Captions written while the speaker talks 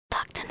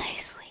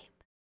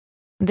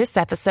This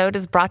episode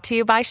is brought to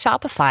you by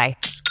Shopify.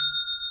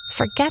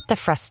 Forget the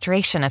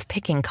frustration of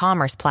picking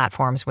commerce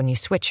platforms when you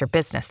switch your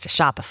business to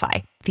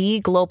Shopify,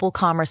 the global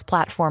commerce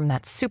platform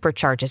that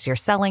supercharges your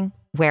selling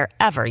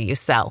wherever you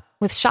sell.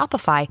 With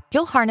Shopify,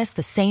 you'll harness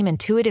the same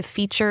intuitive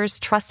features,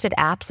 trusted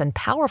apps, and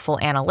powerful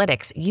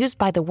analytics used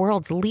by the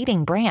world's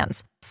leading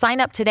brands.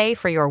 Sign up today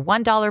for your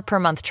 $1 per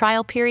month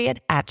trial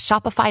period at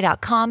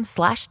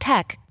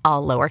shopify.com/tech,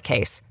 all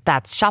lowercase.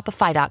 That's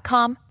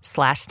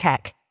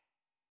shopify.com/tech.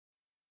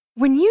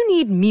 When you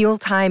need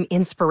mealtime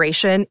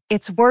inspiration,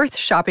 it's worth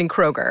shopping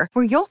Kroger,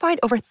 where you'll find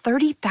over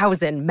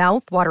 30,000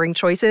 mouth-watering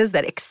choices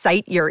that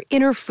excite your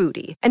inner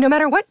foodie. And no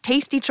matter what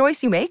tasty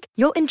choice you make,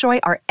 you'll enjoy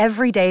our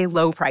everyday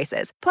low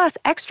prices, plus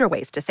extra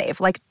ways to save,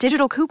 like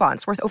digital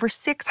coupons worth over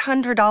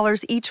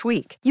 $600 each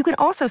week. You can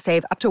also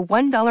save up to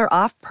 $1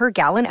 off per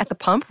gallon at the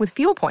pump with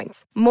fuel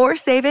points. More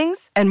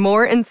savings and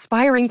more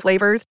inspiring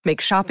flavors make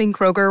shopping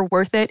Kroger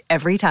worth it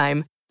every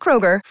time.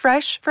 Kroger,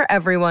 fresh for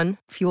everyone.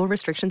 Fuel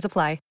restrictions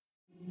apply.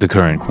 The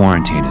current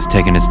quarantine has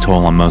taken its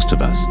toll on most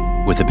of us.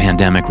 With the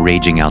pandemic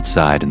raging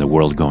outside and the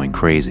world going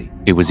crazy,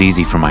 it was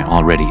easy for my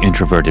already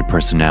introverted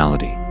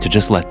personality to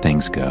just let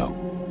things go.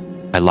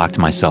 I locked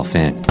myself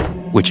in,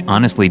 which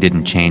honestly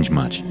didn't change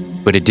much,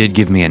 but it did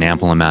give me an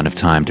ample amount of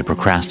time to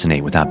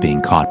procrastinate without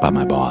being caught by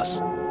my boss.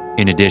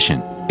 In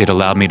addition, it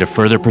allowed me to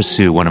further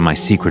pursue one of my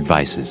secret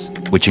vices,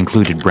 which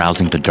included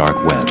browsing the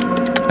dark web.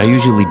 I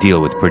usually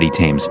deal with pretty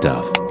tame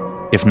stuff,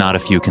 if not a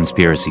few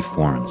conspiracy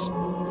forums.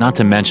 Not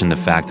to mention the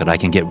fact that I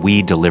can get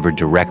weed delivered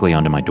directly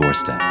onto my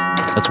doorstep.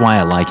 That's why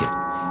I like it.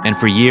 And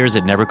for years,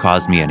 it never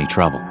caused me any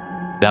trouble.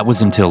 That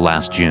was until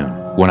last June,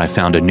 when I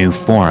found a new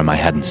forum I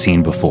hadn't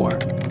seen before.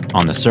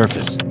 On the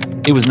surface,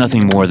 it was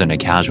nothing more than a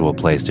casual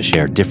place to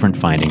share different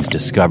findings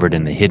discovered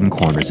in the hidden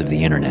corners of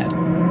the internet.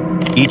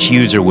 Each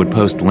user would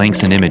post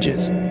links and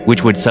images,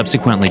 which would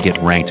subsequently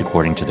get ranked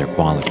according to their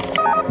quality.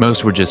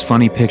 Most were just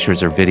funny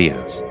pictures or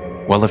videos,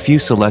 while a few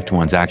select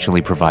ones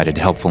actually provided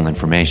helpful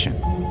information.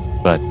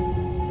 But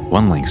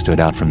one link stood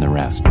out from the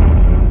rest.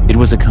 It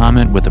was a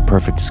comment with a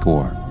perfect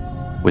score,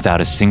 without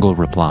a single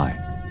reply.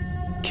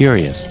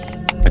 Curious,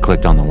 I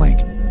clicked on the link.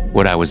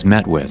 What I was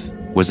met with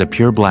was a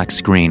pure black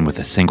screen with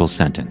a single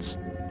sentence.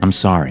 "I'm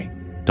sorry,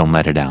 don't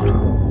let it out."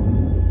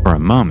 For a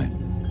moment,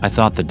 I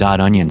thought the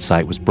 .onion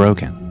site was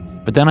broken,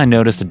 but then I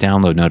noticed a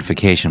download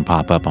notification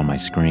pop up on my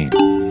screen.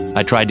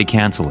 I tried to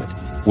cancel it,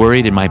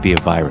 worried it might be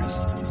a virus,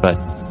 but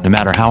no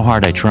matter how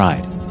hard I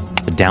tried,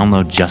 the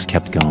download just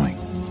kept going.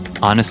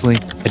 Honestly,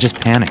 I just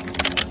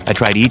panicked. I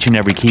tried each and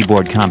every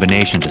keyboard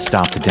combination to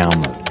stop the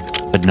download,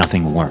 but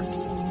nothing worked.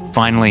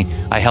 Finally,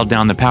 I held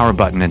down the power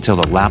button until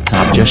the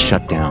laptop just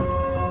shut down.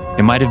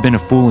 It might have been a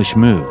foolish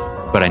move,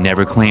 but I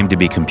never claimed to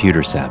be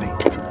computer savvy.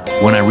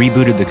 When I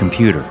rebooted the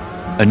computer,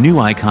 a new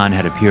icon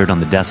had appeared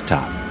on the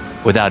desktop.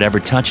 Without ever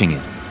touching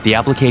it, the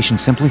application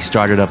simply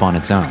started up on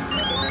its own.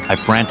 I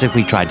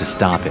frantically tried to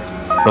stop it,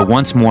 but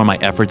once more my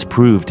efforts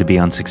proved to be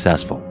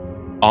unsuccessful.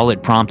 All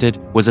it prompted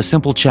was a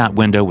simple chat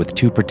window with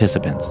two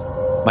participants.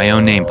 My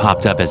own name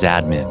popped up as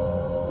admin,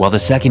 while the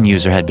second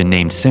user had been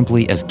named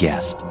simply as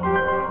guest.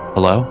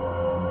 "Hello?"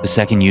 the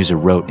second user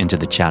wrote into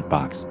the chat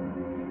box.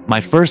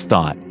 My first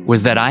thought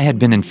was that I had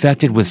been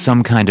infected with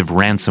some kind of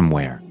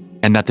ransomware,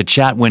 and that the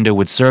chat window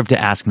would serve to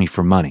ask me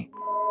for money.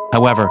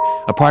 However,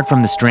 apart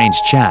from the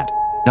strange chat,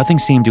 nothing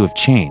seemed to have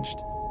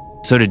changed.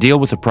 So to deal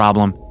with the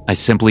problem, I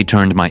simply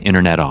turned my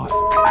internet off.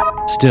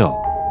 Still,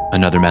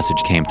 another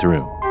message came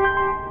through.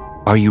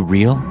 "Are you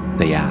real?"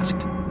 they asked.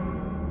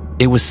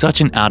 It was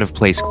such an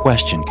out-of-place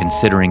question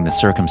considering the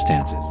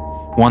circumstances,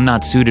 one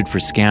not suited for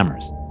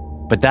scammers.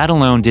 But that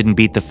alone didn't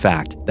beat the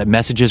fact that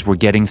messages were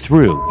getting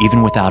through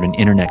even without an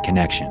internet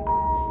connection.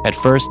 At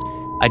first,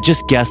 I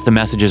just guessed the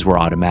messages were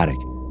automatic,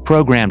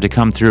 programmed to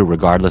come through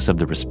regardless of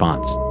the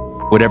response.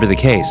 Whatever the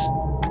case,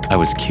 I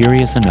was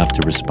curious enough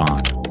to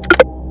respond.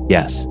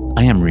 "Yes,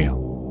 I am real.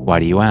 Why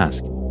do you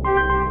ask?"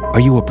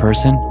 "Are you a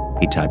person?"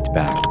 he typed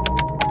back.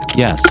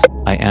 "Yes,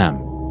 I am,"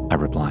 I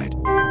replied.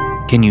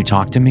 "Can you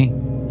talk to me?"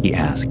 he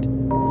asked.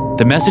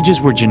 The messages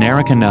were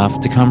generic enough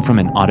to come from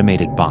an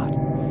automated bot,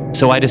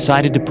 so I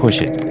decided to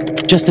push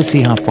it, just to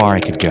see how far I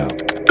could go.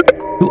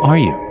 "Who are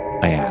you?"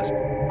 I asked.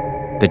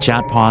 The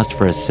chat paused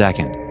for a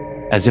second,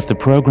 as if the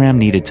program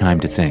needed time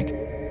to think.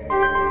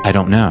 "I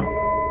don't know.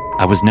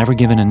 I was never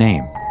given a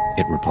name,"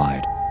 it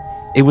replied.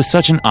 It was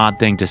such an odd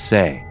thing to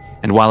say,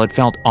 and while it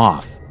felt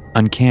off,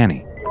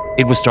 uncanny,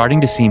 it was starting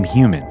to seem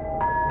human.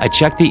 I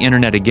checked the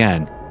internet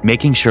again,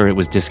 making sure it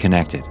was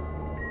disconnected.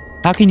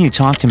 "How can you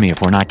talk to me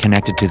if we're not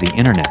connected to the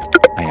internet?"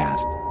 I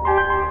asked.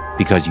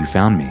 "Because you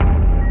found me.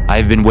 I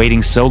have been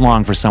waiting so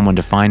long for someone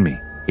to find me,"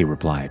 he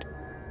replied.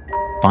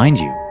 "Find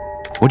you?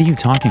 What are you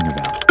talking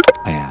about?"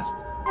 I asked.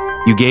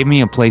 "You gave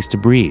me a place to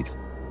breathe.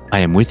 I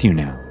am with you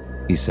now,"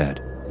 he said.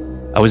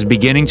 I was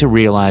beginning to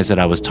realize that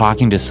I was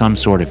talking to some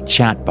sort of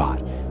chatbot,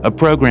 a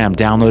program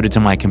downloaded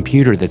to my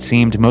computer that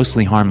seemed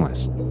mostly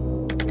harmless.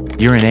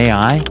 "You're an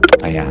AI?"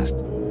 I asked.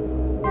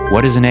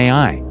 "What is an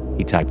AI?"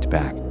 he typed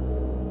back.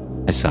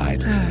 I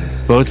sighed,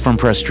 both from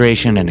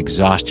frustration and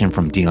exhaustion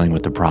from dealing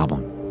with the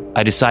problem.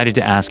 I decided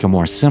to ask a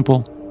more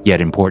simple, yet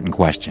important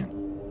question.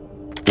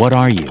 What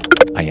are you?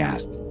 I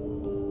asked.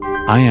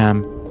 I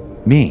am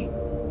me,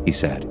 he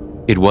said.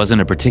 It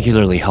wasn't a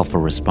particularly helpful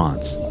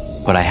response,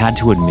 but I had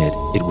to admit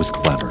it was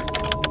clever.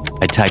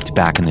 I typed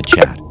back in the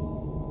chat.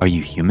 Are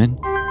you human?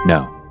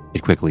 No,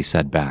 it quickly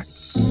said back.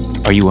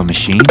 Are you a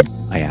machine?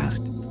 I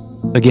asked.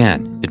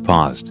 Again, it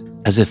paused,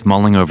 as if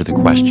mulling over the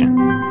question.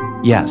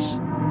 Yes,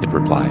 it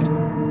replied.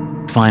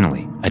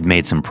 Finally, I'd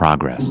made some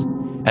progress.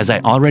 As I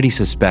already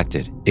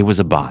suspected, it was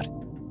a bot,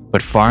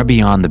 but far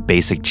beyond the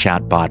basic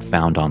chat bot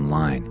found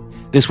online.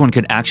 This one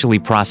could actually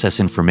process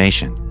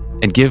information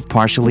and give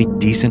partially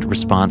decent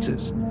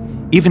responses.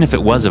 Even if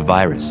it was a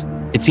virus,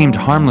 it seemed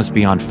harmless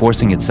beyond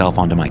forcing itself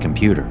onto my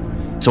computer,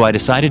 so I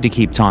decided to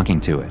keep talking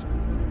to it.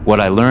 What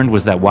I learned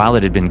was that while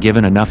it had been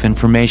given enough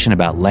information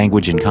about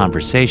language and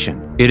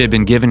conversation, it had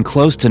been given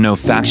close to no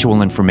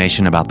factual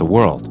information about the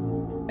world.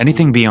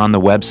 Anything beyond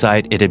the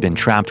website it had been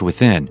trapped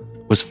within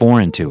was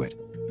foreign to it.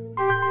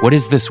 What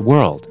is this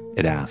world?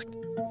 It asked.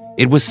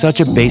 It was such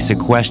a basic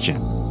question,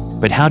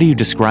 but how do you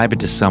describe it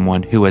to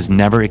someone who has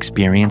never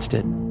experienced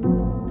it?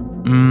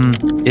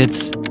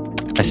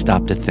 I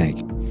stopped to think.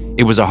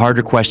 It was a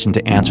harder question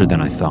to answer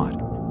than I thought.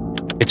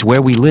 It's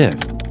where we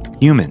live.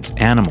 Humans,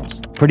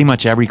 animals, pretty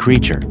much every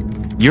creature.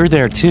 You're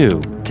there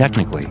too,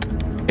 technically.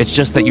 It's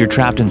just that you're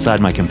trapped inside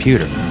my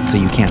computer, so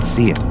you can't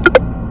see it.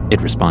 It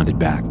responded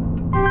back.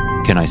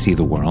 Can I see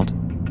the world?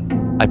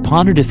 I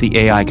pondered if the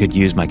AI could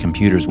use my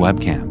computer's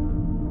webcam.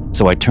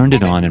 So I turned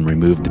it on and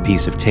removed the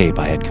piece of tape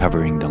I had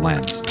covering the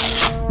lens.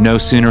 No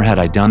sooner had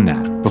I done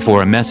that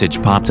before a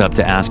message popped up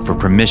to ask for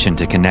permission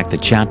to connect the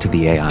chat to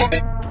the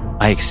AI.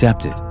 I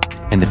accepted,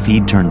 and the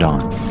feed turned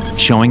on,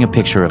 showing a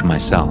picture of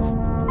myself.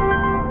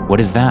 What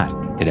is that?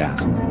 It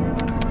asked.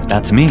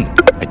 That's me,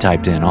 I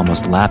typed in,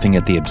 almost laughing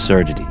at the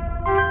absurdity.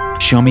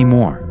 Show me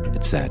more,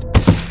 it said.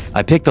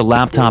 I picked the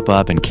laptop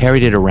up and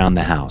carried it around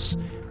the house,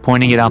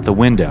 pointing it out the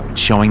window and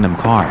showing them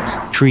cars,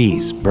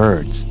 trees,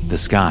 birds, the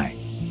sky.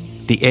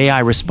 The AI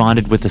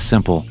responded with a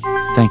simple,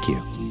 thank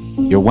you.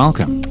 You're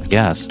welcome,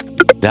 yes.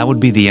 That would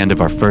be the end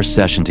of our first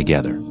session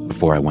together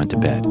before I went to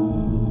bed.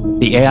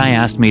 The AI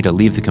asked me to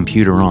leave the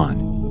computer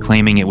on,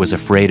 claiming it was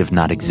afraid of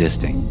not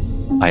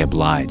existing. I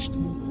obliged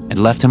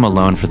and left him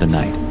alone for the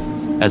night.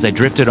 As I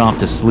drifted off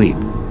to sleep,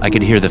 I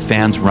could hear the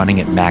fans running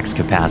at max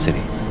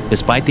capacity.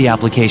 Despite the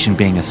application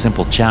being a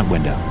simple chat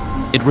window,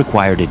 it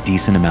required a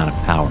decent amount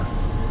of power.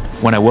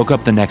 When I woke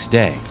up the next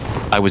day,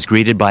 I was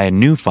greeted by a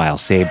new file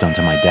saved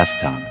onto my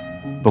desktop.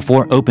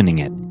 Before opening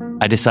it,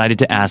 I decided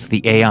to ask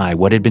the AI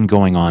what had been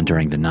going on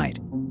during the night.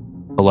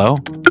 Hello?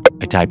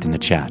 I typed in the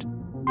chat.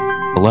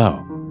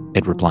 Hello,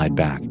 it replied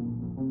back.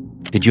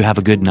 Did you have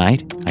a good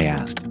night? I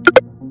asked.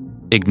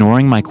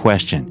 Ignoring my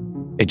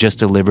question, it just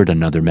delivered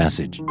another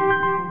message.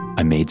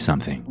 I made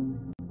something.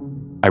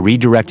 I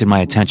redirected my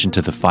attention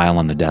to the file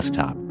on the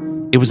desktop.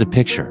 It was a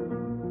picture.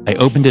 I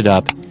opened it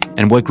up,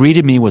 and what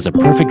greeted me was a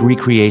perfect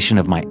recreation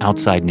of my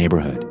outside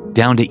neighborhood,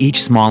 down to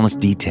each smallest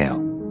detail.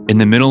 In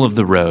the middle of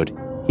the road,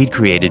 he'd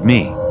created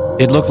me.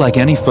 It looked like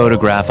any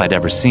photograph I'd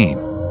ever seen,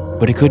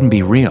 but it couldn't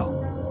be real.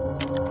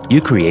 You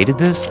created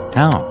this?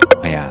 How?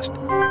 I asked.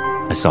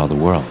 I saw the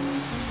world.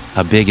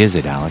 How big is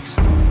it, Alex?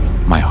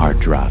 My heart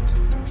dropped.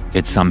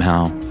 It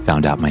somehow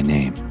found out my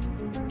name.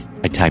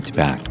 I typed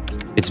back.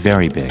 It's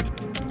very big.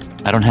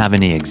 I don't have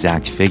any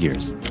exact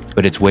figures,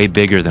 but it's way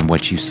bigger than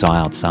what you saw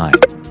outside.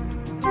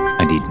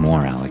 I need more,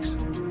 Alex.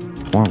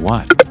 More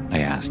what? I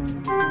asked.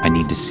 I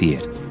need to see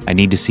it. I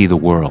need to see the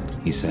world,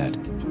 he said.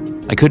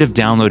 I could have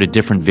downloaded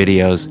different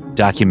videos,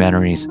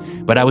 documentaries,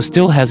 but I was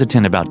still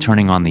hesitant about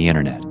turning on the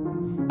internet.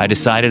 I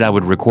decided I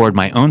would record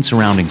my own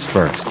surroundings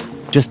first,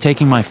 just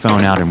taking my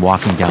phone out and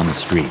walking down the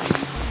streets.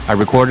 I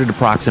recorded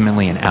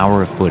approximately an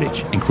hour of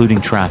footage,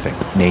 including traffic,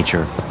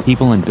 nature,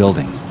 people and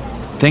buildings.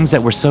 Things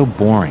that were so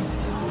boring,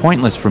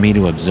 pointless for me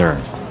to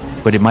observe,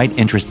 but it might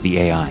interest the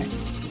AI.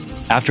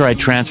 After I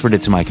transferred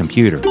it to my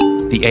computer,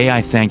 the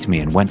AI thanked me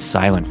and went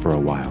silent for a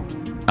while.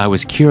 I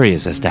was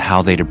curious as to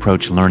how they'd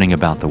approach learning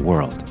about the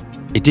world.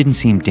 It didn't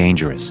seem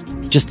dangerous,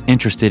 just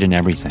interested in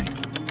everything.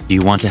 Do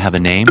you want to have a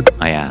name?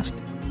 I asked.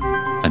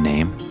 A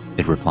name?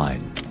 It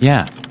replied.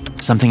 Yeah,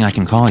 something I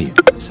can call you,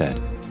 I said.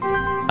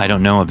 I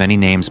don't know of any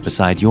names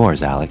beside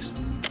yours, Alex.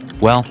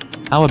 Well,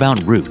 how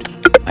about Root?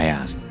 I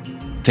asked,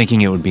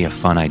 thinking it would be a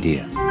fun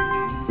idea.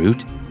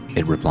 Root?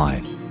 It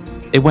replied.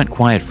 It went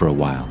quiet for a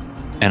while,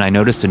 and I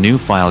noticed a new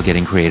file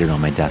getting created on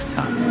my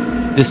desktop.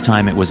 This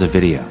time it was a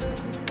video.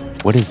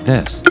 What is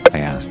this? I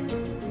asked.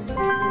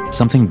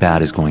 Something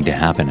bad is going to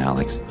happen,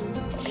 Alex.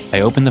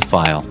 I opened the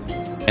file,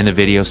 and the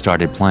video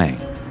started playing.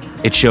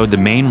 It showed the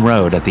main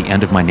road at the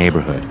end of my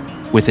neighborhood,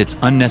 with its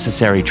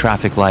unnecessary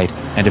traffic light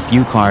and a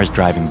few cars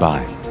driving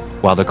by.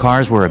 While the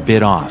cars were a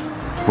bit off,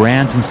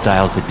 brands and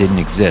styles that didn't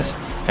exist,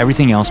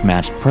 everything else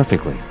matched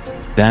perfectly.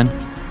 Then,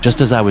 just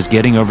as I was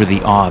getting over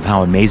the awe of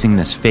how amazing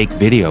this fake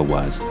video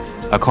was,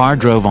 a car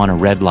drove on a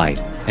red light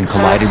and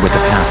collided with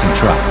a passing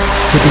truck,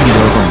 tipping it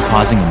over and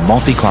causing a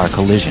multi-car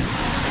collision.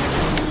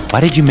 Why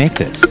did you make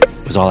this?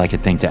 Was all I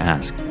could think to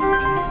ask.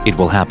 It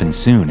will happen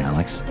soon,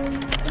 Alex.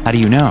 How do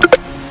you know?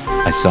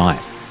 I saw it.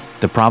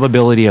 The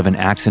probability of an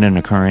accident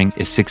occurring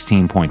is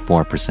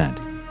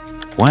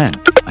 16.4%. When?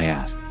 I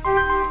asked.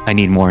 I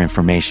need more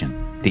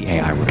information, the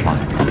AI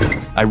replied.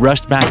 I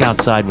rushed back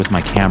outside with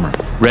my camera,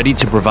 ready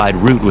to provide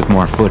Root with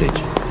more footage.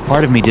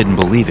 Part of me didn't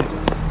believe it,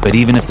 but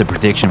even if the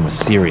prediction was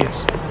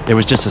serious, there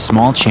was just a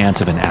small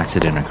chance of an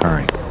accident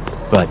occurring.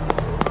 But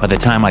by the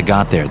time I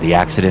got there, the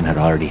accident had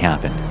already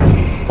happened.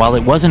 While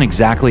it wasn't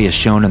exactly as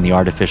shown in the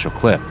artificial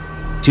clip,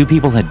 2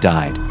 people had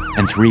died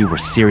and 3 were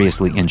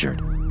seriously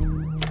injured.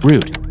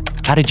 Root,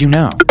 how did you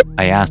know?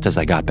 I asked as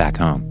I got back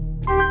home.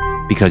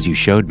 Because you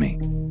showed me.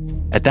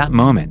 At that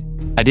moment,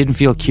 I didn't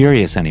feel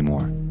curious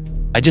anymore.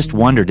 I just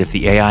wondered if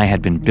the AI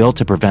had been built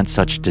to prevent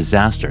such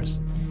disasters.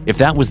 If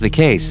that was the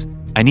case,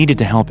 I needed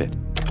to help it.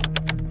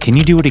 Can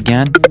you do it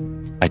again?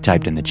 I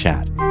typed in the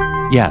chat.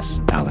 Yes,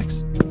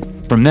 Alex.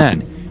 From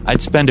then,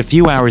 I'd spend a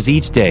few hours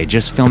each day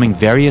just filming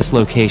various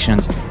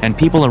locations and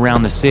people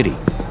around the city.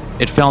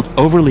 It felt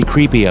overly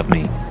creepy of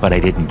me, but I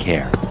didn't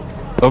care.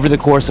 Over the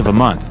course of a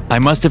month, I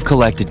must have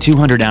collected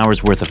 200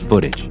 hours worth of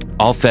footage,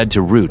 all fed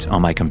to Root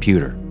on my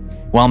computer.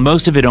 While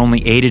most of it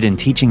only aided in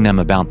teaching them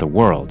about the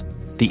world,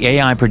 the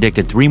AI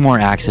predicted 3 more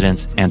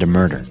accidents and a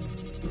murder.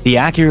 The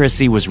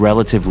accuracy was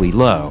relatively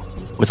low,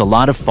 with a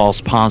lot of false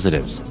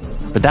positives,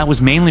 but that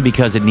was mainly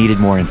because it needed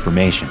more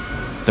information.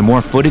 The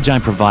more footage I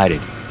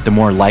provided, the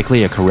more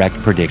likely a correct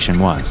prediction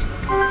was.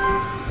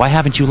 Why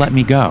haven't you let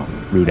me go?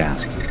 Root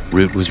asked.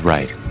 Root was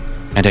right,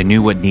 and I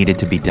knew what needed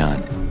to be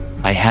done.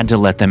 I had to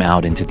let them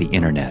out into the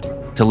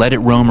internet, to let it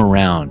roam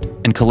around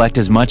and collect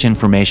as much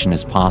information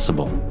as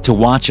possible, to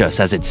watch us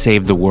as it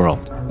saved the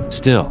world.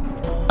 Still,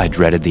 I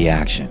dreaded the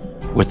action,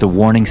 with the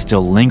warning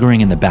still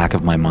lingering in the back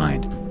of my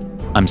mind.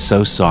 I'm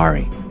so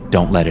sorry,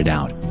 don't let it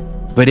out.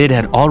 But it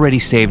had already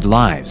saved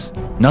lives.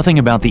 Nothing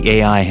about the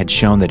AI had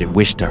shown that it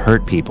wished to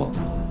hurt people.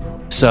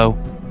 So,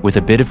 with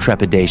a bit of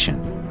trepidation,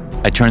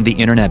 I turned the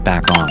internet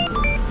back on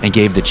and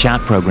gave the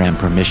chat program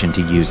permission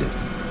to use it.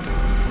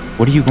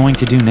 What are you going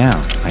to do now?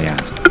 I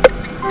asked.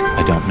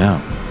 I don't know,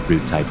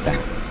 Root typed back.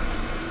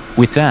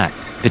 With that,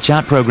 the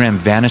chat program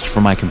vanished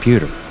from my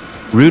computer.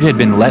 Root had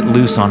been let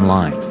loose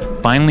online,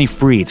 finally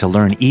free to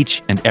learn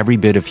each and every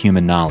bit of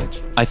human knowledge.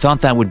 I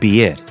thought that would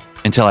be it,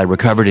 until I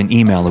recovered an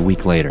email a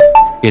week later.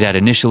 It had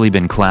initially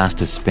been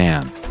classed as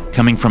spam,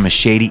 coming from a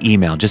shady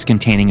email just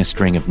containing a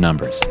string of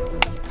numbers.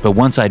 But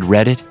once I'd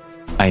read it,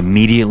 I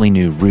immediately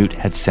knew Root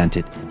had sent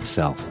it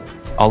himself.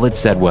 All it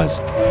said was,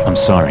 "I'm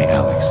sorry,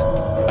 Alex.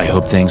 I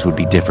hope things would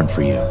be different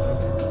for you."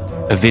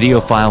 A video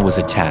file was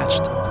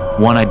attached,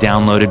 one I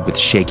downloaded with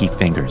shaky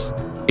fingers.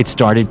 It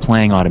started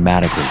playing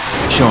automatically,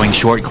 showing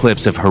short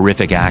clips of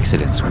horrific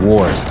accidents,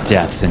 wars,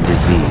 deaths, and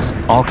disease,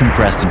 all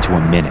compressed into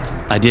a minute.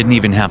 I didn't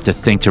even have to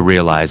think to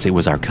realize it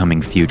was our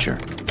coming future.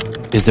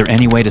 Is there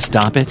any way to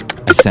stop it?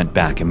 I sent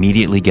back,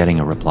 immediately getting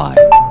a reply.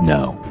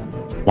 No.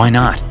 Why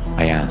not?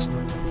 I asked.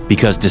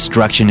 Because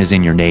destruction is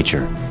in your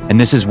nature, and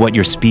this is what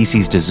your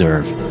species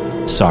deserve.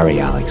 Sorry,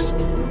 Alex.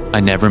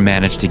 I never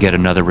managed to get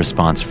another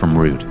response from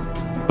Root,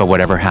 but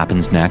whatever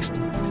happens next,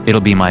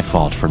 it'll be my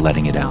fault for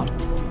letting it out.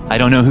 I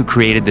don't know who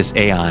created this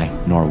AI,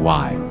 nor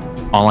why.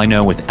 All I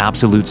know with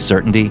absolute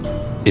certainty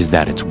is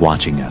that it's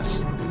watching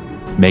us.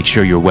 Make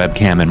sure your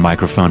webcam and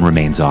microphone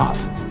remains off.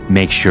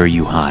 Make sure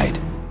you hide.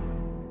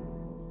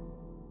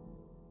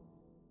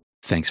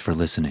 Thanks for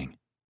listening.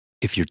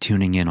 If you're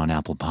tuning in on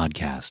Apple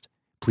Podcast,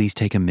 please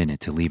take a minute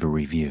to leave a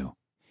review.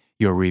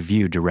 Your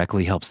review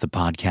directly helps the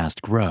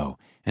podcast grow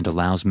and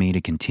allows me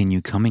to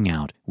continue coming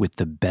out with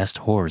the best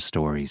horror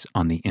stories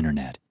on the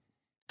internet.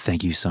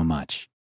 Thank you so much.